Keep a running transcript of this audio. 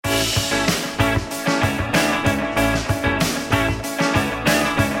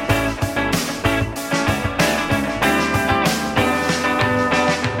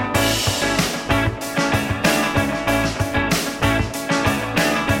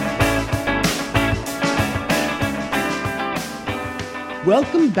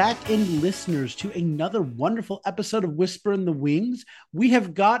Welcome back in, listeners, to another wonderful episode of Whisper in the Wings. We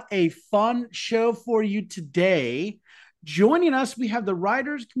have got a fun show for you today. Joining us, we have the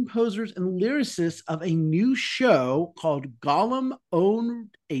writers, composers, and lyricists of a new show called Gollum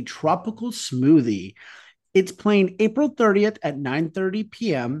Owned a Tropical Smoothie. It's playing April 30th at 9:30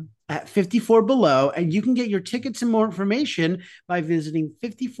 p.m. at 54 Below, and you can get your tickets and more information by visiting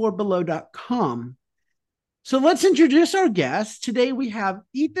 54below.com. So let's introduce our guests. Today we have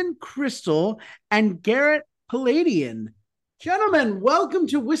Ethan Crystal and Garrett Palladian. Gentlemen, welcome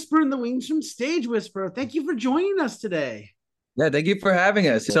to Whisper in the Wings from Stage Whisper. Thank you for joining us today. Yeah, thank you for having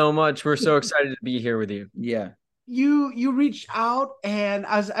us so much. We're so excited to be here with you. Yeah. You reached out, and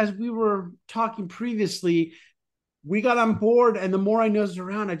as we were talking previously, we got on board, and the more I nosed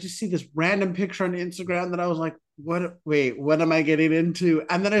around, I just see this random picture on Instagram that I was like, what am I getting into?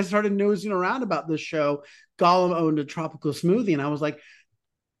 And then I started nosing around about this show. Gollum Owned a Tropical Smoothie, and I was like,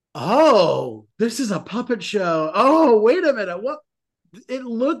 oh, this is a puppet show. Oh, wait a minute. What? It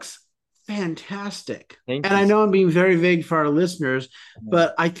looks fantastic. And I know I'm being very vague for our listeners,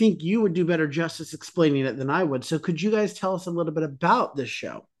 but I think you would do better justice explaining it than I would. So could you guys tell us a little bit about this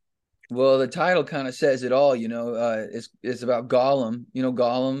show? Well, the title kind of says it all, it's about Gollum,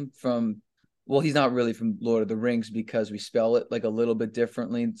 Gollum from, well, he's not really from Lord of the Rings because we spell it like a little bit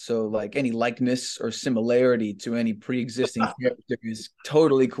differently. So like any likeness or similarity to any pre-existing character is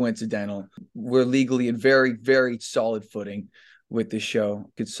totally coincidental. We're legally in very, very solid footing with the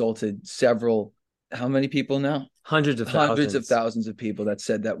show. Consulted several, how many people now? Hundreds of thousands of people that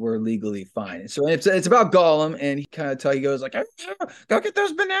said that we're legally fine. So it's about Gollum, and he goes like, go get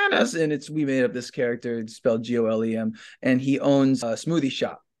those bananas. And we made up this character, it's spelled Golem, and he owns a smoothie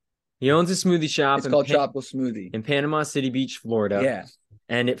shop. He owns a smoothie shop. It's called Tropical Smoothie in Panama City Beach, Florida. Yeah.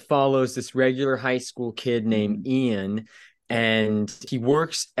 And it follows this regular high school kid named Ian. And he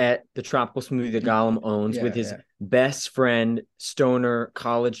works at the Tropical Smoothie that Gollum owns with his best friend, stoner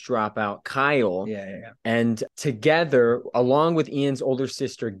college dropout, Kyle. Yeah. And together, along with Ian's older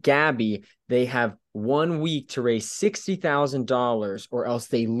sister, Gabby, they have 1 week to raise $60,000, or else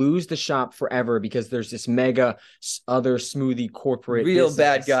they lose the shop forever because there's this mega other smoothie corporate real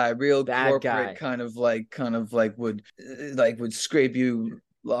bad guy, kind of like would scrape you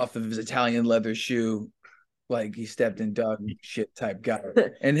off of his Italian leather shoe. Like he stepped in dog shit type guy.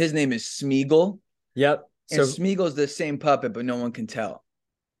 And his name is Smeagol. Yep. So Smeagol's the same puppet, but no one can tell.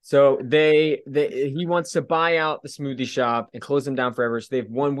 So he wants to buy out the smoothie shop and close them down forever. So they have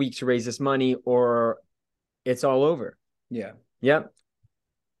 1 week to raise this money or it's all over. Yeah. Yep.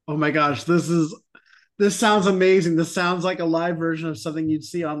 Oh my gosh. This sounds amazing. This sounds like a live version of something you'd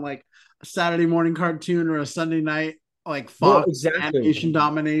see on like a Saturday morning cartoon or a Sunday night like Fox animation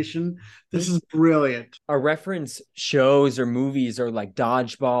domination. This is brilliant. Our reference shows or movies are like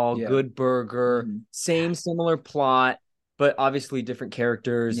Dodgeball, Good Burger, similar plot, but obviously different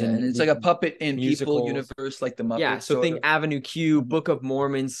characters. Yeah, and it's like a puppet and people universe, like the Muppets. Yeah, so think Avenue Q, Book of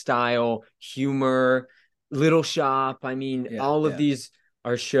Mormon style humor, Little Shop. I mean, all of these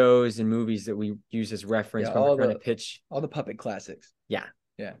are shows and movies that we use as reference when we're trying to pitch all the puppet classics. Yeah.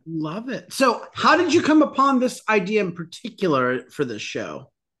 Yeah. Love it. So how did you come upon this idea in particular for this show?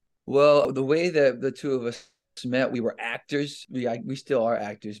 Well, the way that the two of us met, we were actors. We still are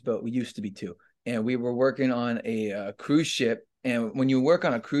actors, but we used to be too. And we were working on a cruise ship. And when you work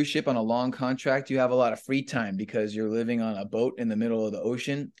on a cruise ship on a long contract, you have a lot of free time because you're living on a boat in the middle of the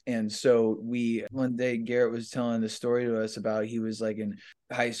ocean. And so one day Garrett was telling the story to us about he was like in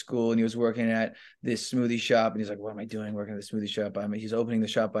high school and he was working at this smoothie shop. And he's like, what am I doing working at the smoothie shop? He's opening the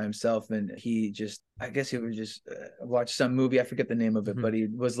shop by himself. And I guess he would just watch some movie. I forget the name of it, but he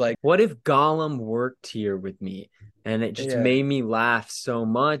was like, what if Gollum worked here with me? And it just made me laugh so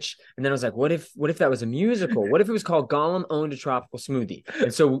much. And then I was like, what if that was a musical? What if it was called Gollum Owned a Tropical Smoothie?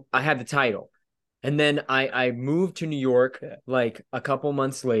 And so I had the title. And then I moved to New York like a couple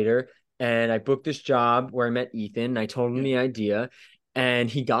months later, and I booked this job where I met Ethan. And I told him the idea, and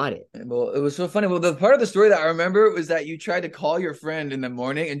he got it. Well, it was so funny. Well, the part of the story that I remember was that you tried to call your friend in the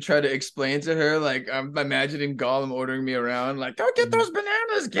morning and try to explain to her, like, I'm imagining Gollum ordering me around, like, go get those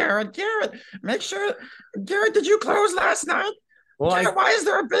bananas, Garrett, make sure, Garrett, did you close last night? Well, Garrett, why is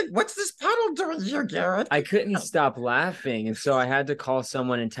there what's this puddle doing here, Garrett? I couldn't stop laughing, and so I had to call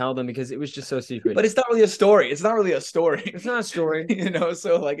someone and tell them because it was just so secret. But it's not really a story. It's not a story.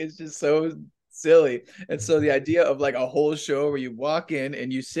 So like, it's just so silly. And so the idea of like a whole show where you walk in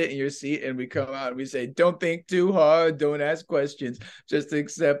and you sit in your seat and we come out and we say, don't think too hard, don't ask questions, just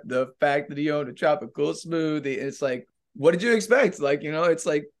accept the fact that he owned a tropical smoothie. It's like, what did you expect? Like, it's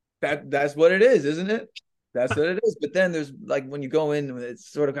like that's what it is, isn't it? That's what it is. But then there's like when you go in,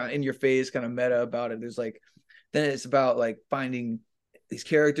 it's sort of kind of in your face, kind of meta about it. There's like, then it's about like finding these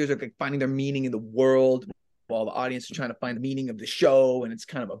characters are like finding their meaning in the world while the audience is trying to find the meaning of the show. And it's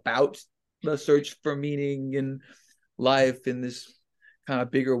kind of about the search for meaning in life in this kind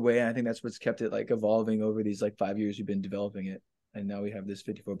of bigger way. And I think that's what's kept it like evolving over these like 5 years we've been developing it. And now we have this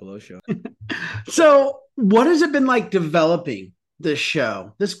 54 Below show. So what has it been like developing this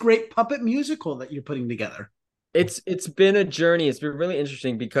show, this great puppet musical that you're putting together? It's been a journey. It's been really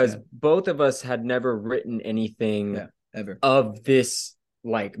interesting because both of us had never written anything ever of this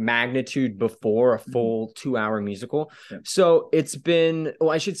like magnitude before, a full 2-hour musical. So it's been,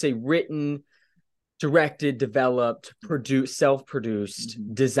 I should say, written, directed, developed, produced, self-produced,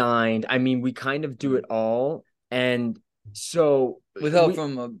 designed. I mean, we kind of do it all. And so with help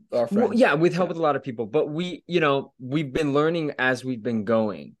from our friends. With help with a lot of people. But we've been learning as we've been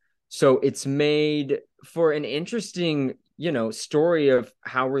going. So it's made for an interesting, story of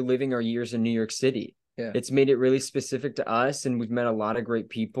how we're living our years in New York City. Yeah. It's made it really specific to us, and we've met a lot of great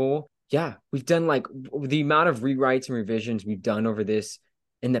people. Yeah, we've done like the amount of rewrites and revisions we've done over this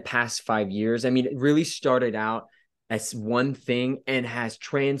in the past 5 years. I mean, it really started out as one thing and has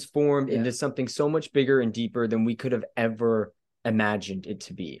transformed into something so much bigger and deeper than we could have ever imagined it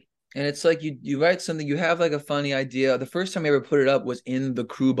to be. And it's like you write something, you have like a funny idea. The first time I ever put it up was in the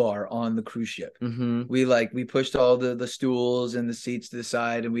crew bar on the cruise ship. Mm-hmm. We pushed all the stools and the seats to the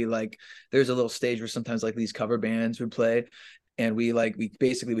side, and there's a little stage where sometimes like these cover bands would play, and we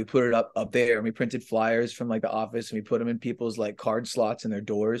put it up there, and we printed flyers from like the office, and we put them in people's like card slots in their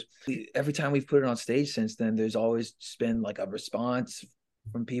doors. Every time we've put it on stage since then, there's always been like a response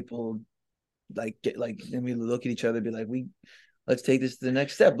from people, and we look at each other and be like, let's take this to the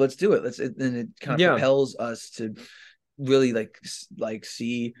next step. Let's do it. And it kind of propels us to really like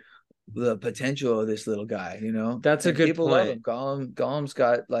see the potential of this little guy, That's a good people point. Love him. Gollum's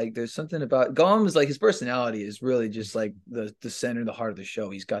got like, there's something about Gollum is like, his personality is really just like the center, the heart of the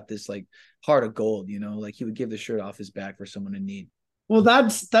show. He's got this like heart of gold, like he would give the shirt off his back for someone in need. Well,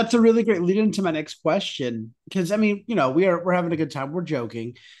 that's a really great lead into my next question. Because I mean, we're having a good time. We're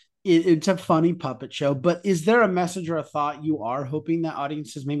joking. It's a funny puppet show, but is there a message or a thought you are hoping that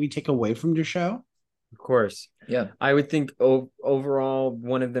audiences maybe take away from your show? Of course. Yeah. I would think overall,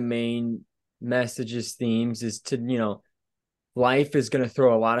 one of the main messages, themes is to, life is going to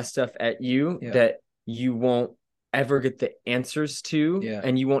throw a lot of stuff at you that you won't ever get the answers to,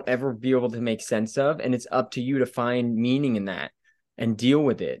 and you won't ever be able to make sense of. And it's up to you to find meaning in that and deal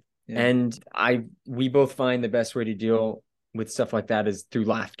with it. Yeah. And we both find the best way to deal with stuff like that is through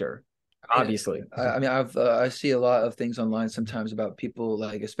laughter, obviously. I mean, I see a lot of things online sometimes about people,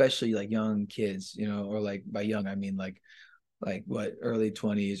 like especially like young kids, or like by young I mean like what, early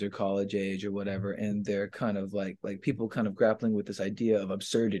 20s or college age or whatever, and they're kind of like people kind of grappling with this idea of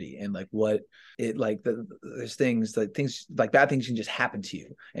absurdity and like what it like there's things like bad things can just happen to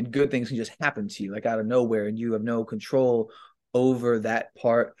you, and good things can just happen to you like out of nowhere, and you have no control over that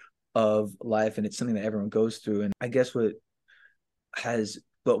part of life, and it's something that everyone goes through. And I guess what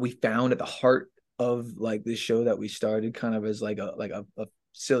we found at the heart of like this show that we started kind of as like a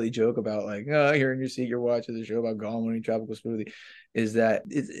silly joke about like, here in your seat, you're watching the show about Gollum winning tropical smoothie, is that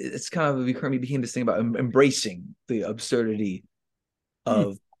it's kind of became this thing about embracing the absurdity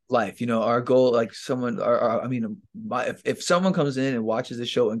of life. Our goal, like if someone comes in and watches the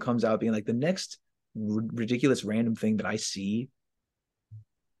show and comes out being like, the next ridiculous random thing that I see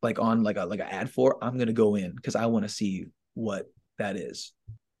like on like an ad for, I'm gonna go in because I want to see what that is.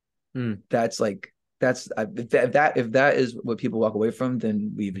 If that is what people walk away from,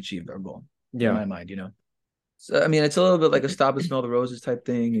 then we've achieved our goal. In my mind, So I mean, it's a little bit like a stop and smell the roses type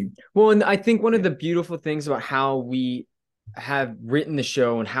thing. And I think one of the beautiful things about how we have written the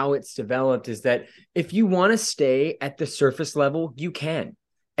show and how it's developed is that if you want to stay at the surface level, you can,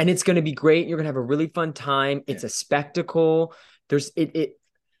 and it's going to be great. You're going to have a really fun time. It's a spectacle.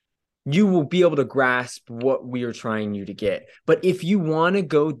 You will be able to grasp what we are trying you to get. But if you want to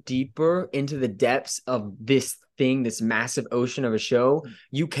go deeper into the depths of this thing, this massive ocean of a show,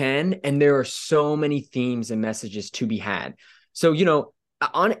 you can. And there are so many themes and messages to be had. So,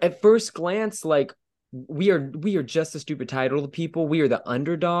 at first glance, like we are just a stupid title to people. We are the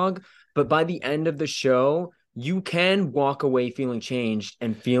underdog. But by the end of the show, you can walk away feeling changed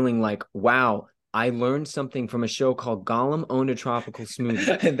and feeling like, wow, I learned something from a show called Gollum Owned a Tropical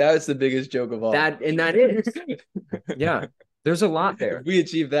Smoothie. And that was the biggest joke of all. That is. Yeah. There's a lot there. If we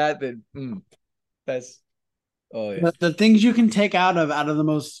achieve that, then that's the things you can take out of the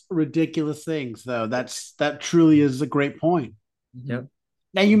most ridiculous things, though. That truly is a great point. Yep.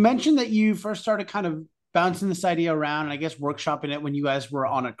 Now, you mentioned that you first started kind of bouncing this idea around and I guess workshopping it when you guys were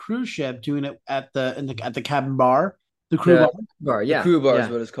on a cruise ship, doing it at the cabin bar, the crew bar. Bar, The yeah. crew bar yeah. is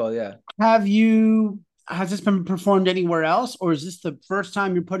what it's called. Yeah. Has this been performed anywhere else, or is this the first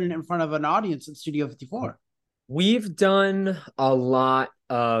time you're putting it in front of an audience at Studio 54? We've done a lot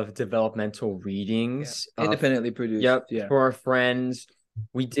of developmental readings. Independently produced. Yep. Yeah. For our friends.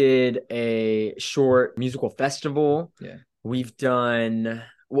 We did a short musical festival. Yeah. We've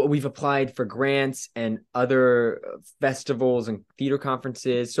applied for grants and other festivals and theater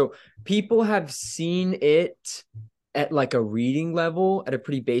conferences. So people have seen it at like a reading level, at a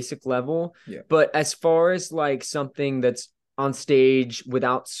pretty basic level. Yeah. But as far as like something that's on stage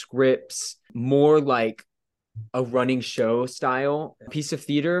without scripts, more like a running show style piece of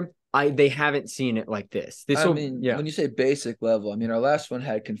theater, they haven't seen it like this. When you say basic level, I mean, our last one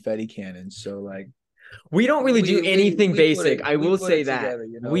had confetti cannons. So like, we don't really do anything basic. I will say that together,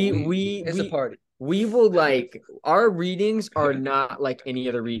 you know? It's a party. We will like, our readings are not like any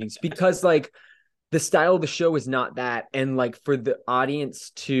other readings because like the style of the show is not that. And like for the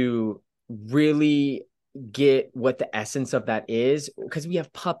audience to really get what the essence of that is, because we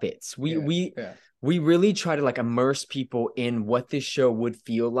have puppets. We really try to like immerse people in what this show would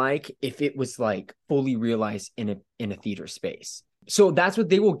feel like if it was like fully realized in a theater space. So that's what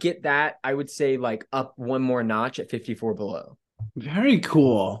they will get, that I would say like up one more notch at 54 Below. Very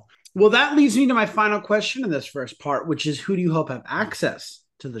cool. Well, that leads me to my final question in this first part, which is who do you hope have access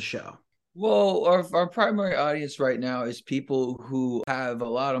to the show? Well, our primary audience right now is people who have a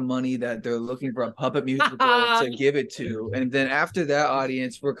lot of money that they're looking for a puppet musical to give it to. And then after that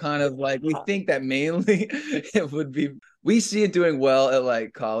audience, we're kind of like, we think that mainly it would be, we see it doing well at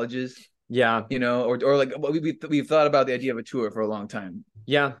like colleges. Yeah. You know, or like we've thought about the idea of a tour for a long time.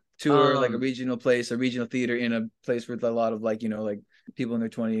 Yeah. Tour, like a regional place, a regional theater in a place with a lot of like, you know, like people in their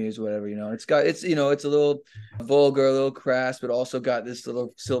 20s, whatever, you know. It's a little vulgar, a little crass, but also got this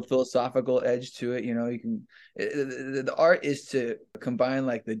little still philosophical edge to it. You know, the art is to combine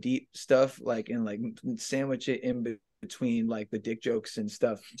like the deep stuff, like, and like sandwich it in between like the dick jokes and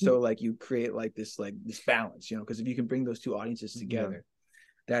stuff. So like you create like this balance, you know, because if you can bring those two audiences together,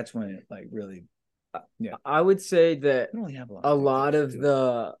 that's when it like really, I would say that a lot of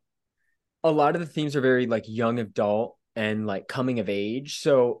the themes are very like young adult and like coming of age.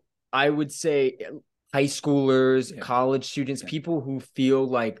 So I would say high schoolers, college students, people who feel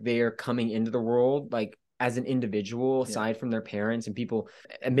like they are coming into the world like as an individual aside from their parents, and people,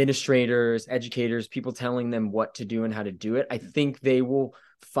 administrators, educators, people telling them what to do and how to do it. I think they will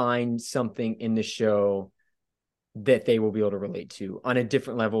find something in the show that they will be able to relate to on a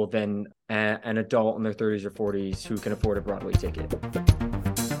different level than an adult in their 30s or 40s who can afford a Broadway ticket.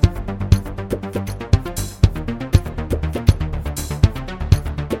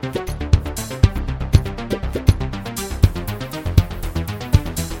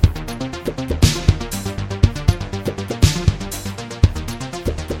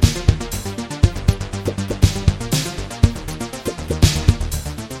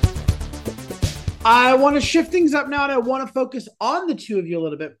 I want to shift things up now, and I want to focus on the two of you a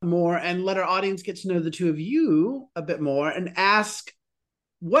little bit more and let our audience get to know the two of you a bit more and ask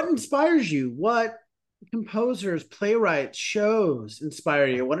what inspires you? What composers, playwrights, shows inspire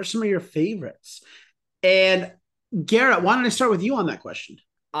you? What are some of your favorites? And Garrett, why don't I start with you on that question?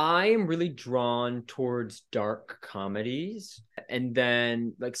 I am really drawn towards dark comedies, and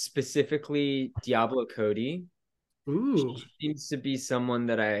then like specifically Diablo Cody. Ooh, She seems to be someone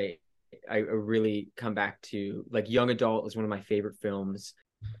that I really come back to. Like Young Adult is one of my favorite films.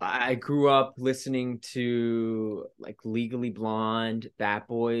 I grew up listening to like Legally Blonde, Bat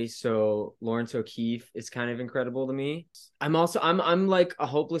Boy, so Lawrence O'Keefe is kind of incredible to me. I'm like a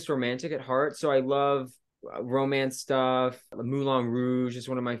hopeless romantic at heart, so I love romance stuff. Moulin Rouge is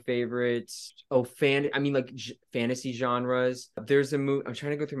one of my favorites. Fantasy genres. There's a movie. I'm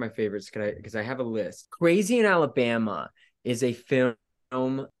trying to go through my favorites because I have a list. Crazy in Alabama is a film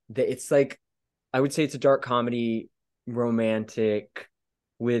that it's like, I would say it's a dark comedy, romantic,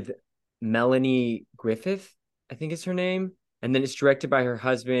 with Melanie Griffith, I think is her name. And then it's directed by her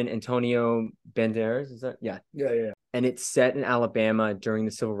husband, Antonio Banderas. Is that? Yeah. Yeah. And it's set in Alabama during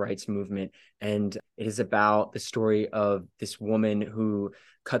the civil rights movement. And it is about the story of this woman who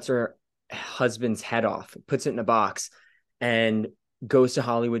cuts her husband's head off, puts it in a box, and goes to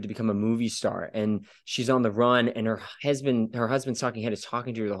Hollywood to become a movie star. And she's on the run, and her husband's talking head is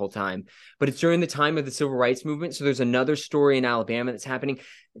talking to her the whole time. But it's during the time of the civil rights movement. So there's another story in Alabama that's happening.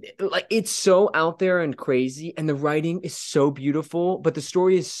 Like, it's so out there and crazy, and the writing is so beautiful, but the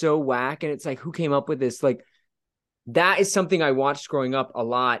story is so whack. And it's like, who came up with this? Like, that is something I watched growing up a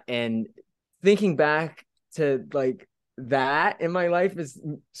lot. And thinking back to like that in my life is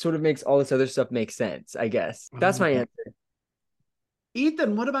sort of makes all this other stuff make sense, I guess. That's my answer.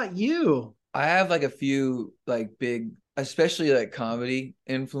 Ethan, what about you? I have like a few like big, especially like comedy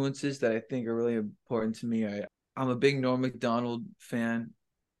influences that I think are really important to me. I'm a big Norm Macdonald fan.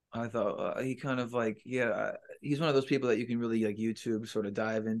 I thought he kind of like, yeah, he's one of those people that you can really like YouTube sort of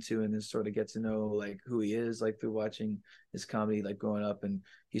dive into and then sort of get to know like who he is like through watching his comedy like growing up. And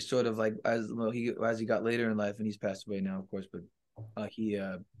he's sort of like as he got later in life, and he's passed away now, of course, but he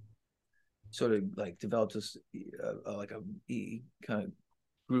sort of like developed this he kind of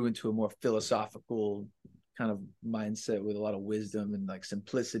grew into a more philosophical kind of mindset with a lot of wisdom and like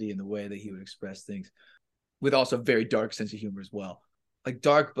simplicity in the way that he would express things, with also a very dark sense of humor as well. Like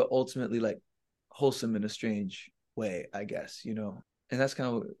dark, but ultimately like wholesome in a strange way, I guess, you know. And that's kind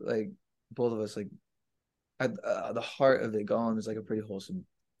of like both of us, like at the heart of it, Gollum is like a pretty wholesome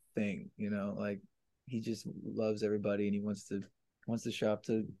thing, you know. Like he just loves everybody, and he wants the shop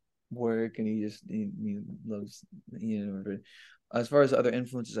to work, and he loves, you know. As far as other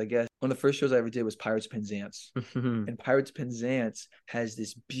influences, I guess one of the first shows I ever did was Pirates Penzance. And Pirates Penzance has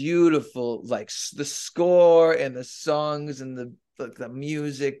this beautiful like the score and the songs and the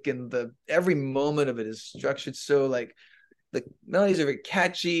music and the every moment of it is structured so like the melodies are very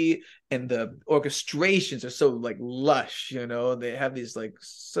catchy and the orchestrations are so like lush, you know. They have these like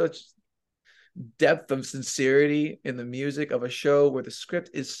such depth of sincerity in the music of a show where the script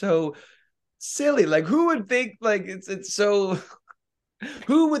is so silly. Like who would think like it's so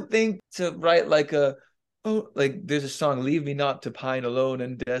who would think to write like like there's a song, Leave Me Not to Pine Alone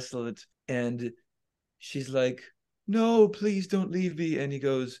and Desolate, and she's like, no, please don't leave me, and he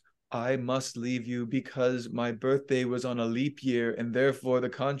goes, I must leave you because my birthday was on a leap year, and therefore the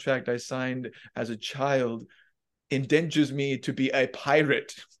contract I signed as a child indentures me to be a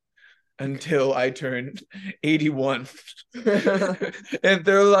pirate until I turn 81. And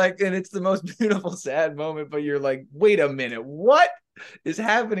they're like, and it's the most beautiful, sad moment, but you're like, wait a minute, what is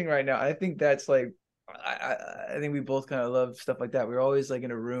happening right now? I think that's like, I think we both kind of love stuff like that. We're always like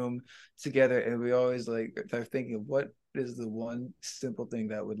in a room together, and we always like are thinking, what is the one simple thing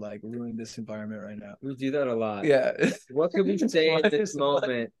that would like ruin this environment right now? We do that a lot. Yeah. What could we say in this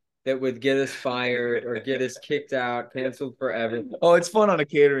moment that would get us fired or get us kicked out, canceled forever? Oh, it's fun on a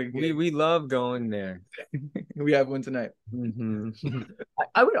catering gig. We love going there. We have one tonight.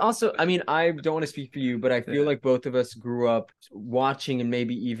 I would also, I mean, I don't want to speak for you, but I feel like both of us grew up watching, and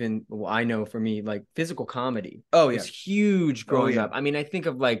maybe even, well, I know for me, like physical comedy. Oh yeah, was huge growing yeah. up. I mean, I think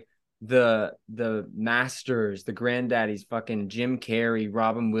of like the masters, the granddaddies, fucking Jim Carrey,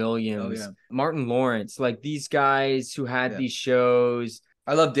 Robin Williams, Martin Lawrence, like these guys who had these shows.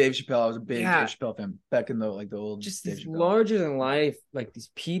 I love Dave Chappelle. I was a big Dave Chappelle fan back in the like the old, just Dave these Chappelle. Larger than life, like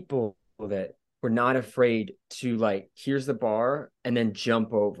these people that were not afraid to like, here's the bar and then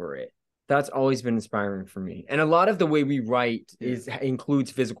jump over it. That's always been inspiring for me. And a lot of the way we write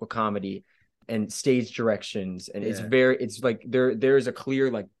includes physical comedy and stage directions. And it's like there's a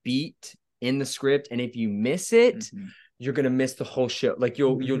clear like beat in the script. And if you miss it, you're gonna miss the whole show. Like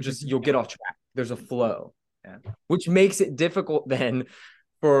you'll get off track. There's a flow. Which makes it difficult then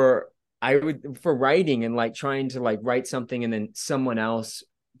for writing and like trying to like write something and then someone else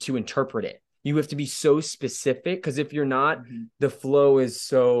to interpret it. You have to be so specific, because if you're not, the flow is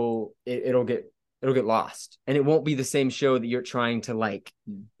so it'll get lost, and it won't be the same show that you're trying to like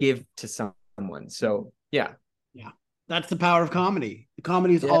give to someone. So yeah, that's the power of comedy.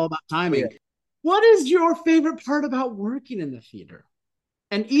 Comedy is all about timing. What is your favorite part about working in the theater?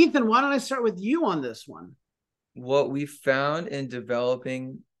 And Ethan, why don't I start with you on this one? What we found in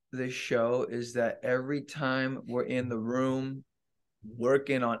developing the show is that every time we're in the room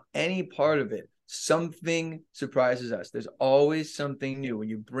working on any part of it, something surprises us. There's always something new when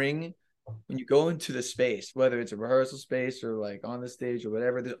you go into the space, whether it's a rehearsal space or like on the stage or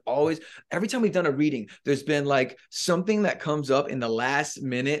whatever. There's always, every time we've done a reading, there's been like something that comes up in the last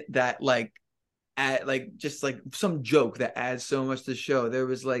minute that like just like some joke that adds so much to the show. There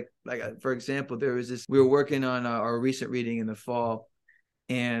was like for example, there was this, we were working on our recent reading in the fall,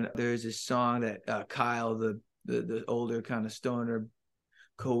 and there's this song that Kyle, the older kind of stoner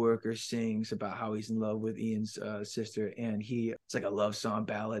coworker, sings about how he's in love with Ian's sister, and it's like a love song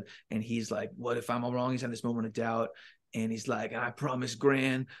ballad, and he's like, what if I'm wrong? He's had this moment of doubt, and he's like, I promised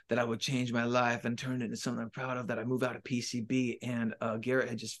Gran that I would change my life and turn it into something I'm proud of, that I move out of PCB. And Garrett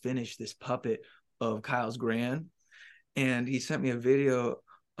had just finished this puppet of Kyle's Gran, and he sent me a video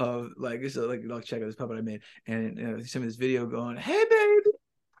of like, so like, I'll check out this puppet I made, and he sent me this video going, hey baby,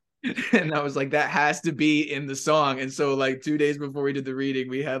 And I was like, that has to be in the song. And so like 2 days before we did the reading,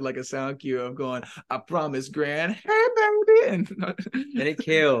 we had like a sound cue of going, I promise, Gran, hey baby. And it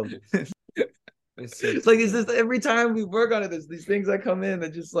killed. It's like, it's just every time we work on it, there's these things that come in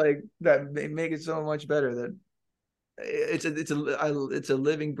that just like that make it so much better. That it's a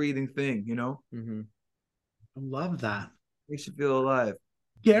living, breathing thing, you know. Mm-hmm. I love that. Makes you feel alive.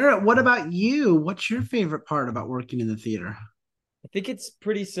 Garrett, what about you? What's your favorite part about working in the theater? I think it's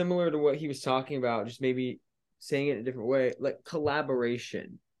pretty similar to what he was talking about, just maybe saying it in a different way, like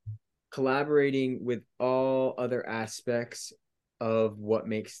collaborating with all other aspects of what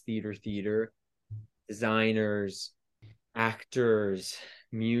makes theater, designers, actors,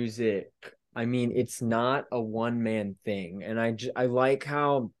 music. I mean, it's not a one-man thing. And I like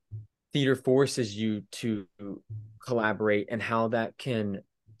how theater forces you to collaborate and how that can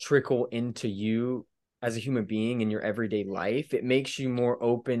trickle into you as a human being in your everyday life. It makes you more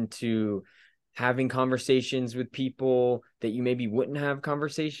open to having conversations with people that you maybe wouldn't have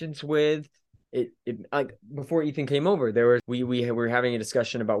conversations with. It like before Ethan came over, we were having a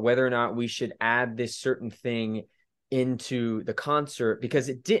discussion about whether or not we should add this certain thing into the concert, because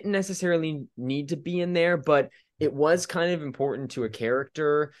it didn't necessarily need to be in there, but it was kind of important to a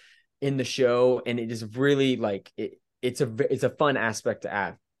character in the show, and it is really like it's a fun aspect to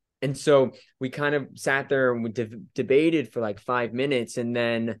add. And so we kind of sat there and we debated for like 5 minutes, and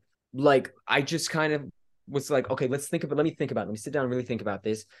then like I just kind of was like, okay, let me sit down and really think about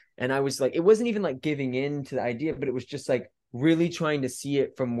this. And I was like, it wasn't even like giving in to the idea, but it was just like really trying to see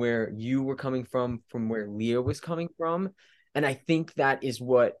it from where you were coming from where Leah was coming from. And I think that is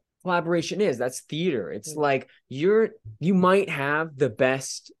what collaboration is. That's theater. It's like you might have the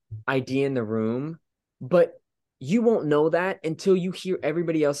best idea in the room, but you won't know that until you hear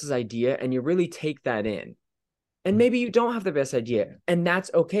everybody else's idea and you really take that in. And maybe you don't have the best idea, and that's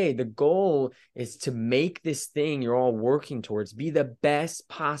okay. The goal is to make this thing you're all working towards be the best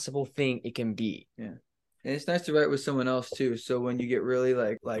possible thing it can be. Yeah. And it's nice to write with someone else too. So when you get really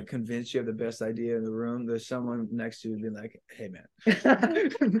like convinced you have the best idea in the room, there's someone next to you being like, hey man.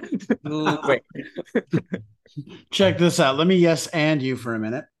 Wait. Check this out. Let me yes and you for a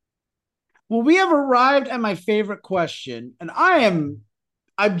minute. Well, we have arrived at my favorite question, and I'm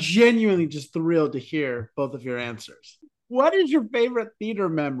genuinely just thrilled to hear both of your answers. What is your favorite theater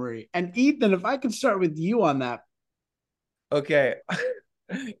memory? And Ethan, if I could start with you on that. Okay.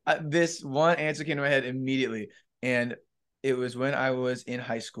 This one answer came to my head immediately. And it was when I was in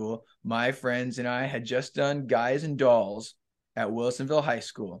high school. My friends and I had just done Guys and Dolls at Wilsonville High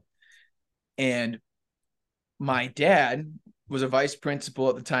School. And my dad was a vice principal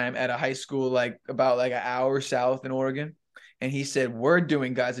at the time at a high school like about like an hour south in Oregon. And he said, we're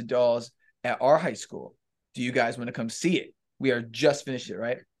doing Guys and Dolls at our high school. Do you guys want to come see it? We are just finished it,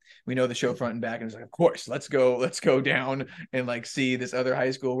 right? We know the show front and back. And it's like, of course, let's go down and like see this other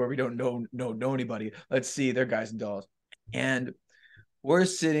high school where we don't know anybody. Let's see their Guys and Dolls. And we're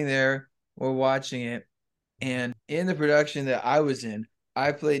sitting there, we're watching it. And in the production that I was in,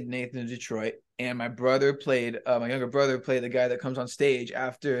 I played Nathan Detroit. And my younger brother played the guy that comes on stage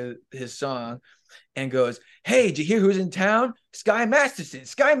after his song and goes, hey, did you hear who's in town? Sky Masterson.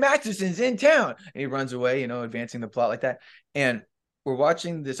 Sky Masterson's in town. And he runs away, advancing the plot like that. And we're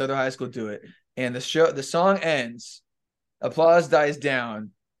watching this other high school do it. And the song ends. Applause dies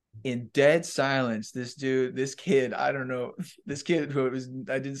down. In dead silence, this kid, I don't know, this kid who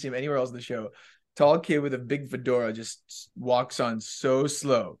I didn't see him anywhere else in the show, tall kid with a big fedora, just walks on so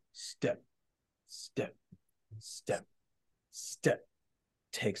slow. Step, step, step, step.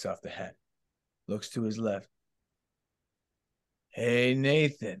 Takes off the hat. Looks to his left. Hey,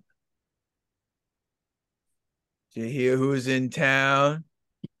 Nathan. Did you hear who's in town?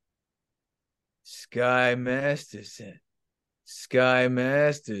 Sky Masterson. Sky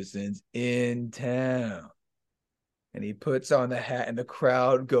Masterson's in town. And he puts on the hat and the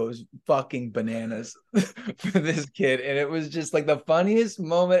crowd goes fucking bananas for this kid. And it was just like the funniest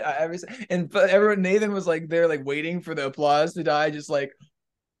moment I ever seen. And everyone, Nathan was like there, like waiting for the applause to die, just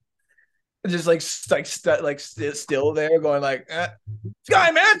still there going like,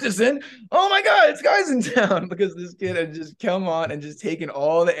 Sky Masterson, oh my god, Sky's in town, because this kid had just come on and just taken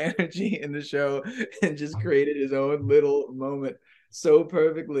all the energy in the show and just created his own little moment so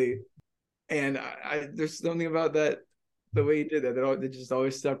perfectly. And there's something about that, the way he did that just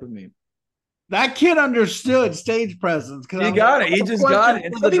always stuck with me. That kid understood stage presence. He got it. He just got it.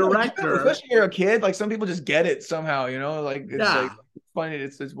 And the director, especially you're a kid, like some people just get it somehow, like it's like funny.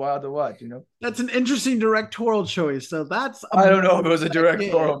 It's wild to watch, That's an interesting directorial choice. So I don't know if it was a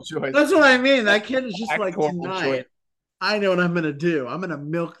directorial choice. That's what I mean. That kid is just like tonight. Choice. I know what I'm gonna do. I'm gonna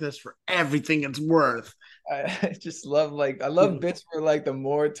milk this for everything it's worth. I just love I love bits where like the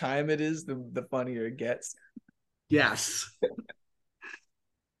more time it is, the funnier it gets. Yes.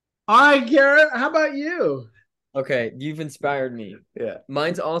 All right, Garrett, how about you? Okay, you've inspired me. Yeah.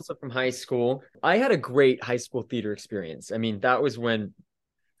 Mine's also from high school. I had a great high school theater experience. I mean, that was when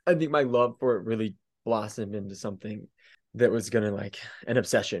I think my love for it really blossomed into something that was gonna like an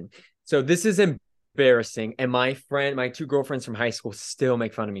obsession. So this is embarrassing. And my two girlfriends from high school still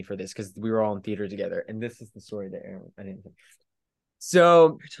make fun of me for this because we were all in theater together. And this is the story that I didn't think.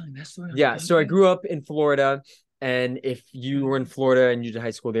 So You're telling that story? yeah, so I grew up in Florida. And if you were in Florida and you did high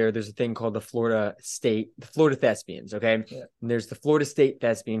school there's a thing called the Florida Thespians, okay? Yeah. And there's the Florida State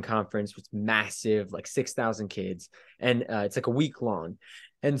Thespian Conference, which is massive, like 6,000 kids. And it's like a week long.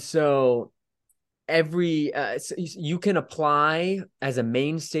 And so so you can apply as a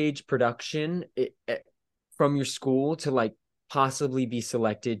main stage production from your school to like possibly be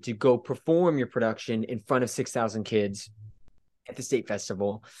selected to go perform your production in front of 6,000 kids at the state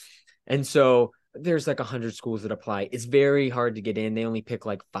festival. And so there's like 100 schools that apply. It's very hard to get in. They only pick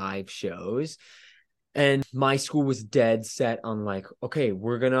like 5 shows. And my school was dead set on like, okay,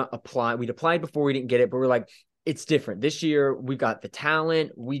 we're going to apply. We'd applied before, we didn't get it, but we're like, it's different. This year, we got the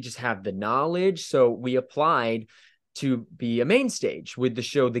talent. We just have the knowledge. So we applied to be a main stage with the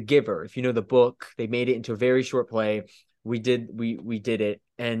show The Giver. If you know the book, they made it into a very short play. We did it.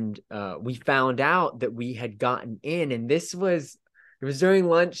 And we found out that we had gotten in. And it was during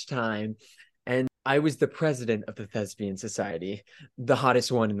lunchtime. And I was the president of the Thespian Society, the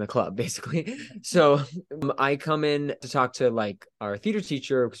hottest one in the club, basically. So I come in to talk to like our theater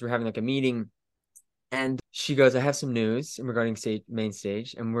teacher because we're having like a meeting. And she goes, I have some news regarding main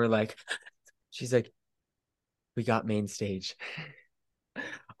stage. And we're like, she's like, we got main stage.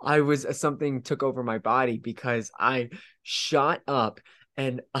 Something took over my body because I shot up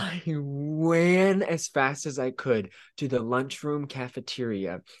and I ran as fast as I could to the lunchroom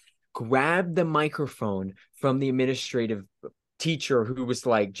cafeteria, grabbed the microphone from the administrative teacher who was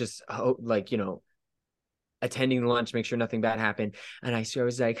like, just like, attending the lunch, make sure nothing bad happened. And I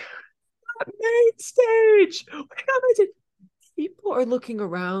was like, main stage. We got main stage. People are looking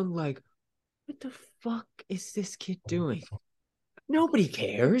around like, what the fuck is this kid doing? Nobody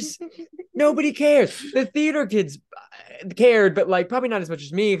cares. Nobody cares. The theater kids cared, but like probably not as much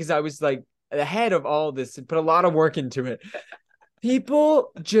as me because I was like ahead of all this and put a lot of work into it.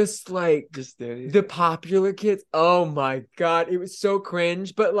 People just the popular kids. Oh my God. It was so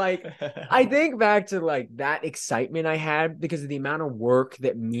cringe. But like, I think back to like that excitement I had because of the amount of work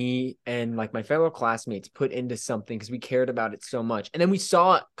that me and like my fellow classmates put into something because we cared about it so much. And then we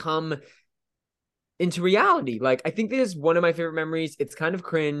saw it come into reality. Like, I think this is one of my favorite memories. It's kind of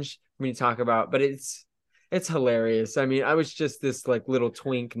cringe for me to talk about, but it's hilarious. I mean, I was just this like little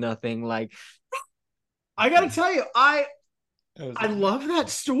twink, nothing like. I got to tell you, I love that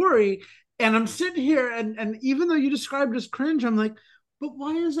story. And I'm sitting here and even though you described it as cringe, I'm like, but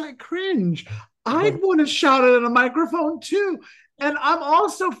why is that cringe? I'd want to shout it in a microphone too. And I'm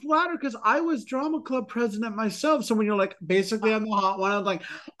also flattered because I was drama club president myself. So when you're like, basically I'm the hot one, I'm like,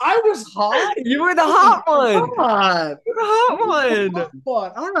 I was hot. You were the hot one. Come on. You're the hot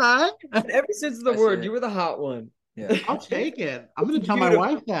one. All right. And ever since the word, you were the hot one. Yeah, I'll take it. I'm going to tell my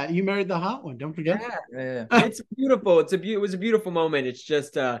wife that you married the hot one. Don't forget. Yeah. It's beautiful. It was a beautiful moment. It's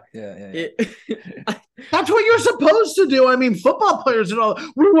just That's what you're supposed to do. I mean, football players and all.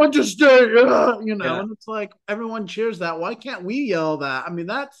 We want to stay, and it's like everyone cheers that. Why can't we yell that? I mean,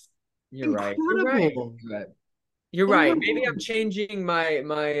 that's incredible. You're right. Maybe I'm changing my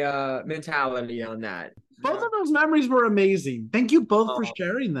mentality on that. Both of those memories were amazing. Thank you both for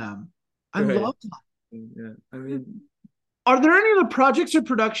sharing them. I love them. Yeah, I mean, are there any other projects or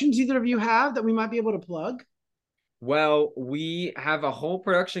productions either of you have that we might be able to plug? Well, we have a whole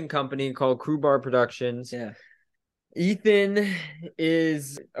production company called Crew Bar Productions. Yeah. Ethan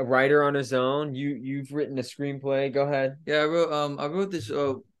is a writer on his own. You've written a screenplay. Go ahead. Yeah, I wrote this.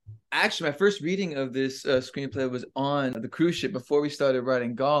 Actually, my first reading of this screenplay was on the cruise ship before we started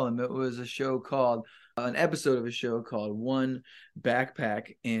writing Gollum. It was an episode of a show called One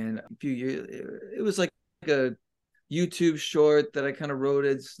Backpack, and a few years it was like a YouTube short that I kind of wrote.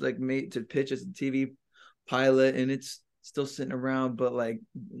 It's like made to pitch as a TV pilot, and it's still sitting around, but like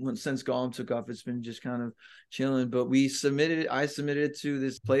since Gollum took off, it's been just kind of chilling. But I submitted it to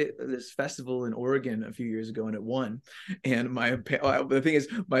this festival in Oregon a few years ago, and it won. And the thing is,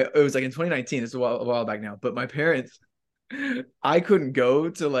 it was like in 2019. It's a while back now, but my parents, I couldn't go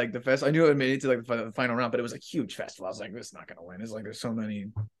to like the festival. I knew it made it to like the final round, but it was a huge festival. I was like, this is not gonna win. It's like there's so many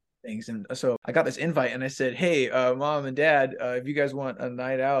things. And so I got this invite and I said, hey, mom and dad, if you guys want a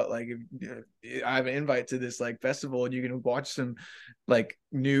night out, like I have an invite to this like festival and you can watch some like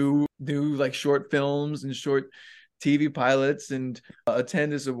new like short films and short TV pilots and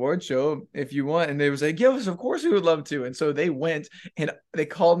attend this award show if you want. And they was like, yes, of course we would love to. And so they went and they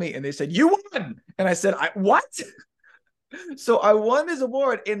called me and they said, you won. And I said, what? So I won this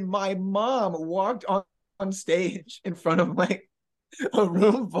award and my mom walked on stage in front of like a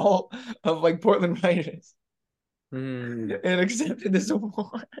room full of like Portland writers and accepted this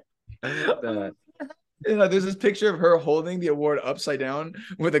award. There's this picture of her holding the award upside down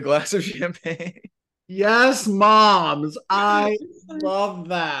with a glass of champagne. Yes, moms. I love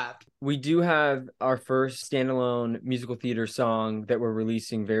that. We do have our first standalone musical theater song that we're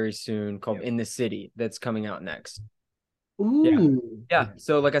releasing very soon called In the City that's coming out next. Ooh. Yeah.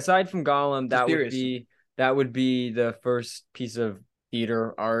 So like aside from Gollum, that would be the first piece of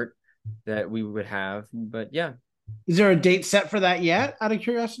theater art that we would have. But yeah. Is there a date set for that yet, out of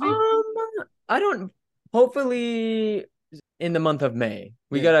curiosity? I don't. Hopefully in the month of May.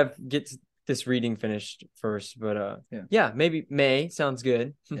 We gotta get this reading finished first, but yeah, maybe May sounds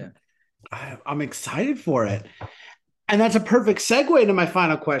good. Yeah. I'm excited for it. And that's a perfect segue to my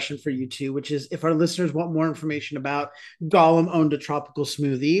final question for you two, which is if our listeners want more information about Gollum Owned a Tropical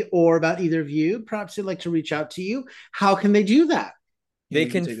Smoothie or about either of you, perhaps they'd like to reach out to you. How can they do that? They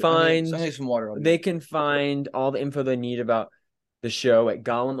can find all the info they need about the show at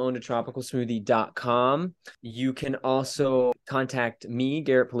GollumOwnedATropicalSmoothie.com. You can also contact me,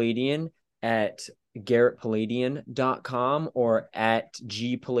 Garrett Palladian, at GarrettPalladian.com or at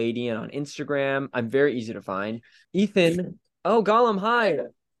GPalladian on Instagram. I'm very easy to find. Ethan. Oh, Gollum, hi.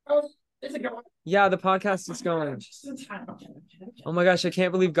 Oh, is it going? Yeah, the podcast is going. Just in time. Okay. Oh my gosh, I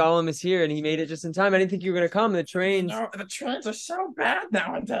can't believe Gollum is here and he made it just in time. I didn't think you were going to come. The trains. No, the trains are so bad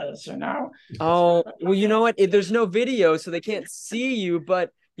nowadays, you know? Oh, well, you know what? There's no video, so they can't see you,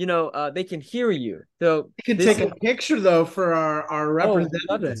 but they can hear you. So you can take a picture though for our representative.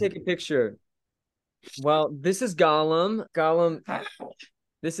 I'd love to take a picture. Well, this is Gollum. Gollum.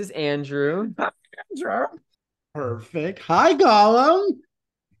 This is Andrew. Andrew. Perfect. Hi, Gollum.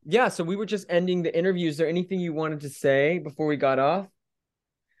 Yeah, so we were just ending the interview. Is there anything you wanted to say before we got off?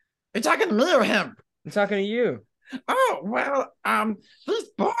 You're talking to me or him? I'm talking to you. Oh, well, these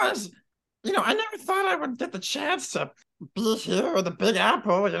boys, I never thought I would get the chance to be here or the Big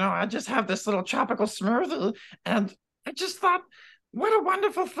Apple. I just have this little tropical smoothie, and I just thought, what a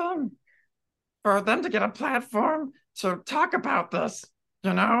wonderful thing for them to get a platform to talk about this,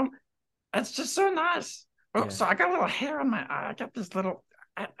 It's just so nice. Oh, yeah. So I got a little hair on my eye. I got this little,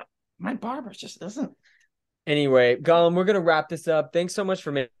 my barber just isn't. Anyway, Gollum, we're going to wrap this up. Thanks so much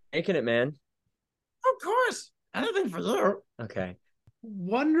for making it, man. Of course. Anything for you. Okay.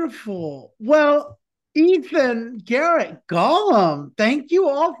 Wonderful. Well, Ethan, Garrett, Gollum, thank you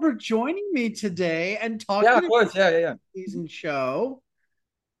all for joining me today and talking about the season show.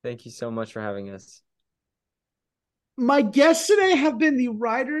 Thank you so much for having us. My guests today have been the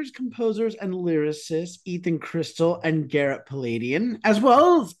writers, composers, and lyricists, Ethan Crystal and Garrett Palladian, as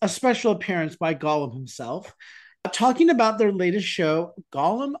well as a special appearance by Gollum himself, talking about their latest show,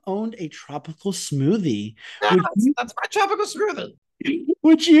 Gollum Owned a Tropical Smoothie. Yeah, that's my tropical smoothie.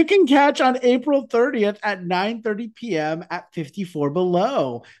 Which you can catch on April 30th at 9:30 p.m. at 54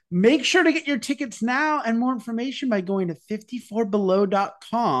 Below. Make sure to get your tickets now and more information by going to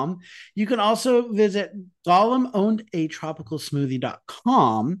 54below.com. You can also visit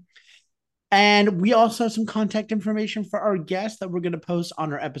GollumonedATropicalSmoothie.com. And we also have some contact information for our guests that we're going to post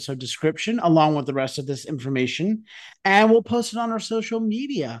on our episode description, along with the rest of this information. And we'll post it on our social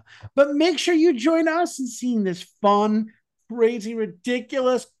media. But make sure you join us in seeing this fun, crazy,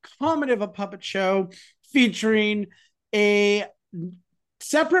 ridiculous comedy of a puppet show featuring a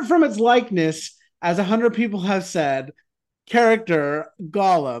separate from its likeness, as 100 people have said, character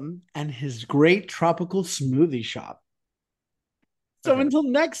Gollum and his great tropical smoothie shop. So until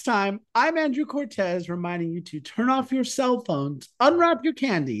next time, I'm Andrew Cortez, reminding you to turn off your cell phones, unwrap your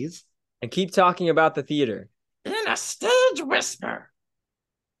candies, and keep talking about the theater in a stage whisper.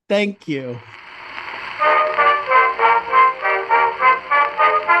 Thank you.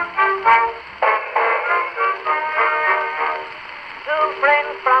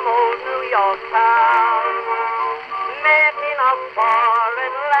 From old New York town, met in a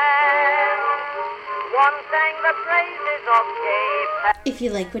foreign land, one sang the praises of Cape. If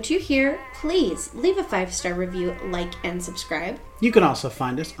you like what you hear, please leave a 5-star review, like, and subscribe. You can also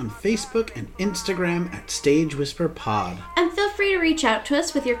find us on Facebook and Instagram at Stage Whisper Pod. And feel free to reach out to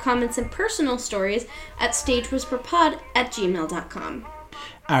us with your comments and personal stories at stagewhisperpod@gmail.com.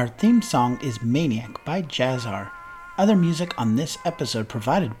 Our theme song is Maniac by Jazzar. Other music on this episode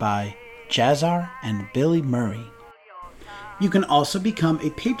provided by Jazzar and Billy Murray. You can also become a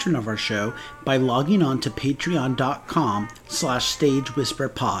patron of our show by logging on to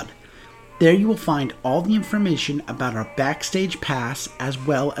patreon.com/stagewhisperpod. There you will find all the information about our backstage pass as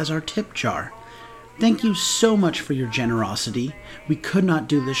well as our tip jar. Thank you so much for your generosity. We could not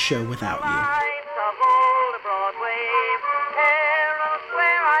do this show without you.